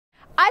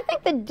I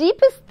think the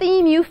deepest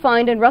theme you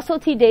find in Russell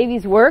T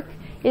Davies' work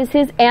is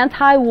his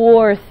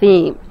anti-war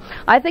theme.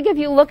 I think if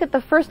you look at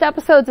the first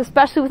episodes,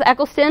 especially with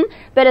Eccleston,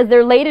 but as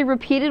they're later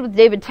repeated with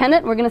David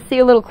Tennant, we're going to see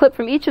a little clip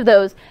from each of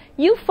those,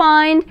 you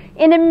find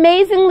an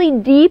amazingly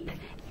deep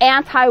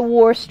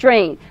anti-war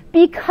strain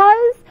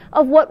because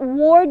of what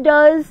war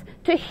does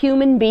to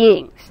human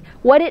beings,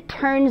 what it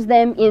turns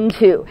them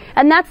into.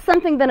 And that's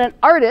something that an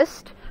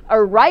artist,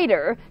 a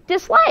writer,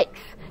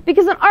 dislikes.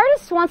 Because an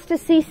artist wants to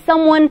see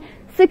someone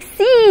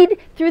succeed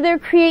through their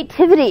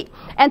creativity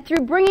and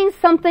through bringing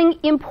something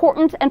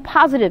important and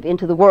positive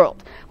into the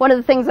world. One of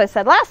the things I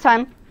said last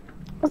time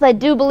was I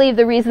do believe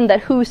the reason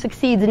that Who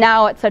succeeds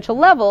now at such a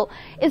level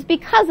is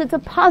because it's a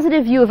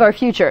positive view of our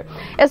future.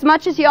 As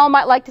much as y'all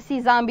might like to see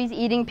zombies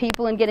eating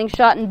people and getting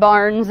shot in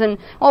barns and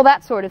all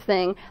that sort of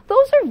thing,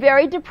 those are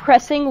very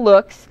depressing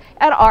looks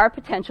at our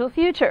potential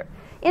future.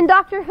 In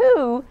Doctor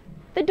Who,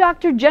 the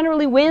Doctor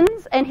generally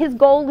wins and his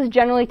goal is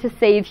generally to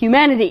save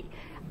humanity.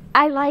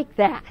 I like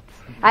that.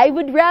 I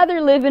would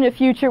rather live in a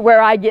future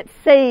where I get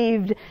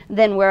saved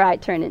than where I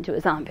turn into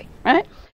a zombie, right?